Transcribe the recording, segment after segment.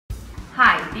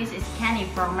Hi, this is Kenny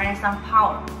from MeriTech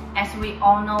Power. As we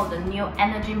all know, the new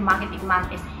energy market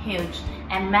demand is huge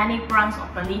and many brands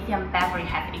of the lithium battery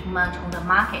have emerged on the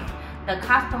market. The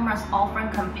customers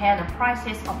often compare the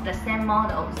prices of the same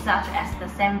model, such as the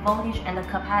same voltage and the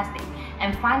capacity,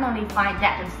 and finally find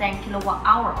that the same kilowatt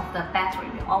hour of the battery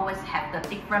will always have the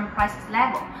different price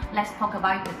level. Let's talk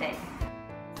about it today.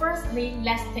 Firstly,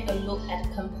 let's take a look at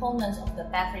the components of the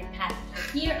battery pack.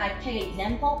 Here I take an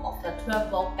example of the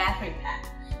 12-volt battery pack.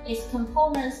 Its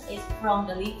components is from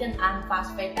the lithium iron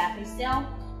phosphate battery cell,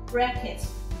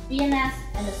 brackets, BMS,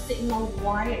 and the signal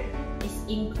wire. It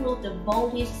includes the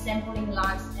voltage sampling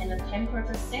lines and the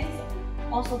temperature sensor,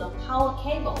 also the power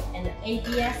cable and the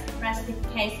ABS, plastic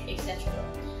case, etc.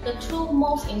 The two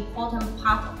most important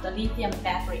parts of the lithium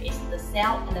battery is the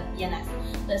cell and the BMS.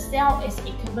 The cell is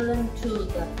equivalent to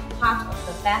the part of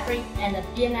the battery and the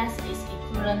BMS is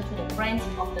equivalent to the brains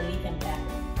of the lithium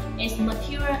battery. Its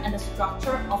material and the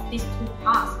structure of these two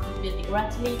parts will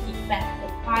directly affect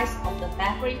the price of the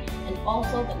battery and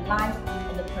also the life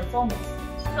and the performance.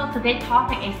 So today's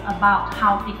topic is about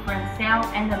how different cell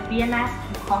and the BMS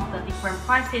can cause the different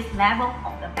prices level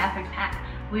of the battery pack.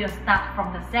 We'll start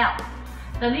from the cell.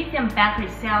 The lithium battery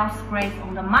cells grades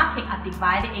on the market are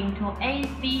divided into A,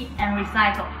 B, and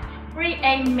recycle. Grade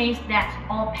A means that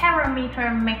all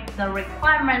parameters meet the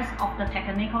requirements of the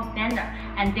technical standard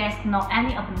and there's no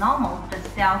any abnormal. The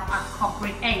cells are called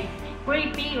grade A.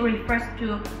 Grade B refers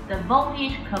to the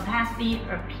voltage, capacity,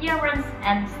 appearance,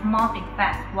 and small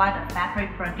defects while the battery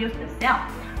produces the cell.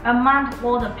 Among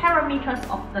all the parameters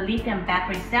of the lithium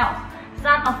battery cells,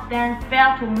 some of them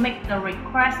fail to meet the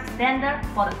request standard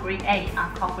for the grade A are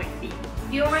called grade B.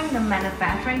 During the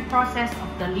manufacturing process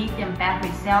of the lithium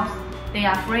battery cells, they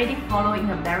are graded following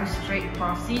a very strict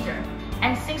procedure.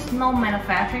 And since no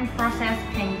manufacturing process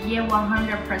can yield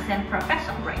 100%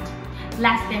 perfection rate,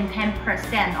 less than 10%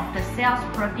 of the cells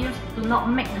produced do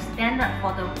not meet the standard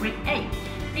for the grade A.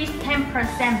 These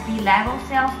 10% B-level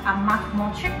cells are much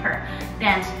more cheaper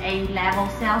than A-level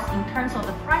cells in terms of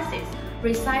the prices.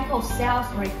 Recycled cells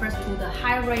refers to the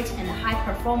high rate and high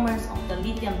performance of the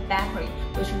lithium battery,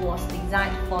 which was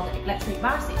designed for the electric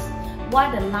buses. While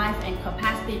the life and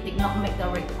capacity did not meet the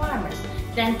requirements,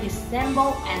 then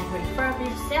disassembled and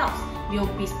refurbished cells will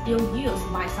be still used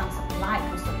by some suppliers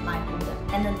to supply to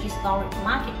the energy storage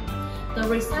market. The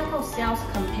recycled cells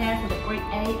compared to the grade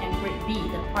A and grade B,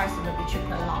 the price will be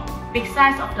cheaper along.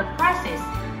 Besides of the prices,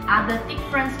 other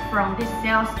difference from these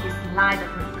cells is like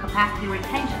the capacity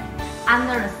retention.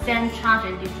 Under the same charge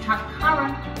and discharge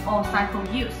current or cycle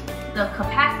use, the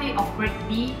capacity of grade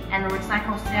B and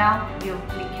recycled cell will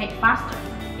decay faster.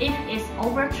 If it's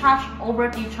overcharged,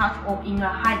 over-discharged, or in a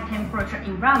high-temperature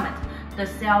environment, the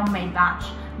cell may budge.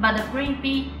 But the grade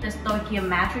B, the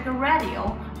stoichiometric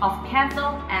ratio of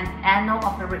cathode and anode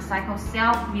of the recycled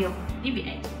cell will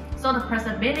deviate, so the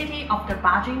possibility of the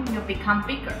budging will become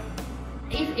bigger.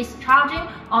 If it's charging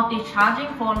or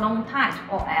discharging for a long time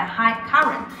or at a high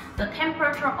current, the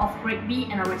temperature of grade B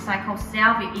and a recycled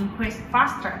cell will increase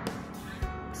faster.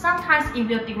 Sometimes it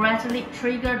will directly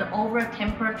trigger the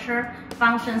over-temperature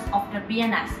functions of the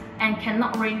BMS and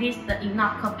cannot release the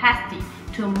enough capacity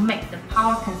to make the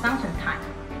power consumption time.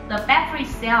 The battery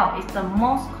cell is the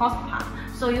most cost part,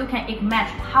 so you can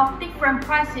imagine how different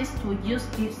prices to use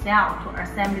this cell to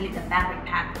assemble the battery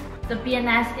pack. The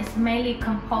BMS is mainly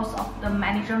composed of the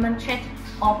management chip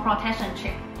or protection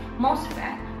chip,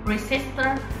 MOSFET,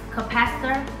 resistor,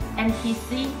 capacitor,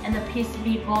 NTC, and the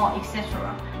PCB board,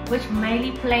 etc., which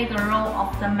mainly play the role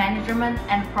of the management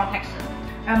and protection.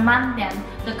 Among them,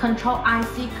 the control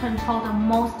IC controls the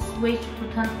most switch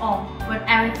to turn on when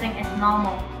everything is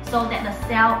normal, so that the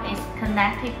cell is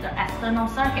connected to the external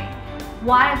circuit.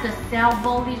 While the cell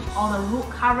voltage or the root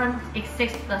current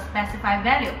exceeds the specified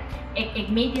value, it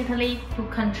immediately to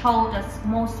control the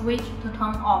small switch to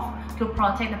turn off to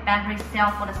protect the battery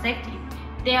cell for the safety.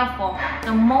 Therefore,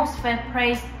 the MOSFET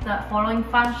plays the following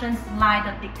functions like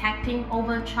the detecting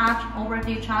overcharge,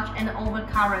 over-discharge, and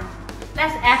overcurrent.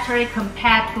 Let's actually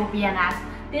compare two BMS.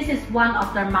 This is one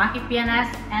of the market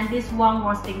BMS and this one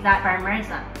was designed by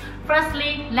MeritSun.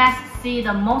 Firstly, let's see the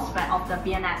MOSFET of the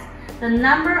BMS. The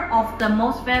number of the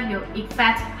MOSFET will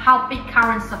affect how big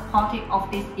current supported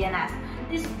of this BMS.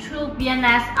 These two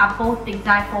BMS are both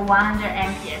designed for 100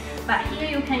 amperes, but here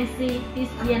you can see this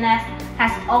BMS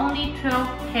has only 12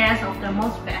 pairs of the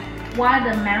MOSFET, while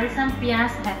the MeritSun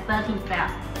BMS has 13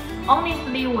 pairs.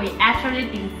 Honestly, we actually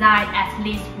design at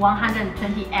least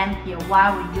 120 ampere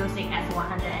while we're using as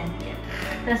 100 ampere.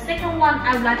 The second one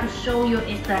I would like to show you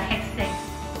is the heat sink.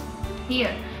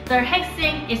 Here, The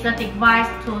heatsink is a device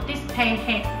to dissipate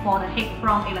heat for the heat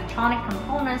from electronic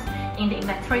components in the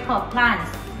electrical appliance.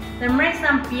 The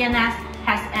MeritSun BMS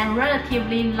has a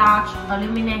relatively large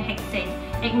aluminum heatsink.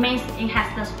 It means it has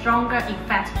the stronger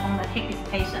effect on the heat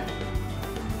dissipation.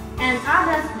 And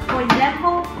others, for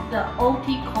example, the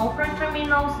OT copper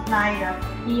terminals like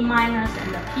the E-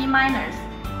 and the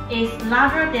P- is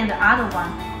larger than the other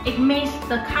one. It means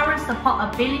the current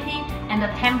support ability and the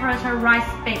temperature rise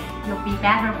speed will be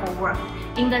better for work.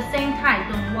 In the same time,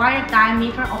 the wire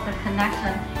diameter of the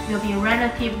connection will be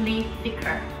relatively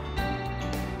thicker.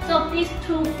 So these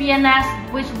two BMS,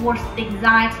 which was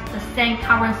designed the same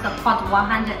current support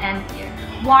 100 ampere,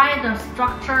 while the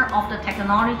structure of the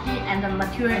technology and the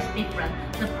material is different,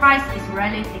 the price is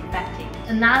really effective.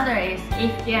 Another is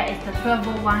if there is the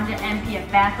 12V 100 ampere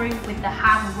battery with the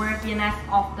hardware BMS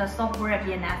of the software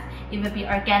BMS, it will be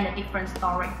again a different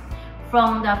story.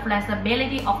 From the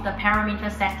flexibility of the parameter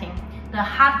setting, the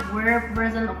hardware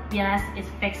version of BMS is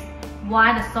fixed,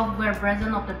 while the software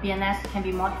version of the BMS can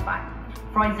be modified.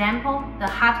 For example, the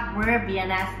hardware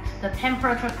BMS, the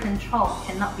temperature control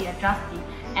cannot be adjusted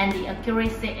and the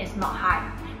accuracy is not high.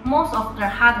 Most of the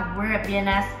hardware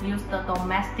BMS use the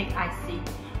domestic IC,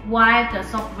 while the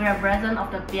software version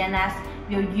of the BMS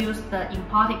will use the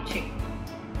imported chip.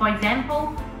 For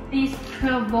example, this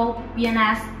 12V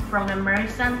BMS from the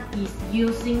MeritSun is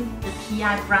using the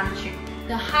TI brand chip.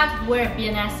 The hardware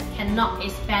BMS cannot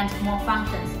expand more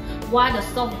functions, while the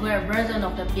software version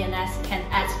of the BMS can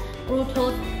add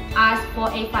Bluetooth,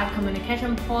 RS485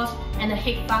 communication ports, and the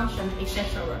heat function,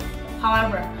 etc.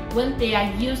 However, when they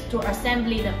are used to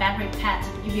assembly the battery pack,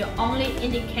 it will only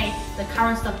indicate the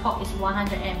current support is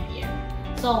 100 ampere.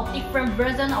 So different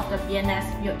versions of the BMS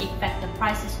will affect the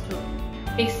prices too.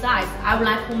 Besides, I would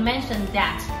like to mention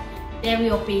that there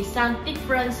will be some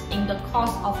difference in the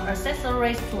cost of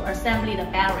accessories to assembly the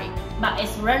battery, but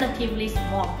it's relatively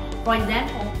small. For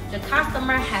example, the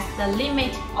customer has the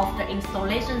limit of the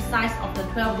installation size of the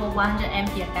 12V 100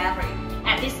 ampere battery.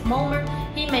 At this moment,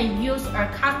 he may use a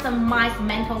customized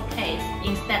metal case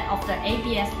instead of the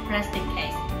ABS plastic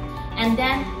case. And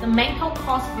then the metal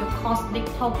cost will cost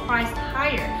little price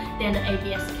higher than the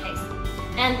ABS case.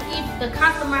 And if the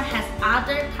customer has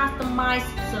other customized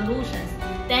solutions,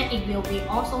 then it will be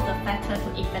also the factor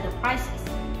to affect the prices.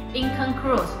 In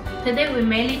conclusion, today we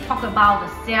mainly talk about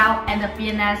the cell and the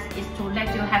BMS is to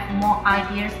let you have more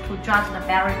ideas to judge the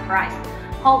battery price.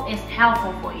 Hope it's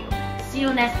helpful for you. See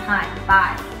you next time.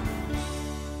 Bye.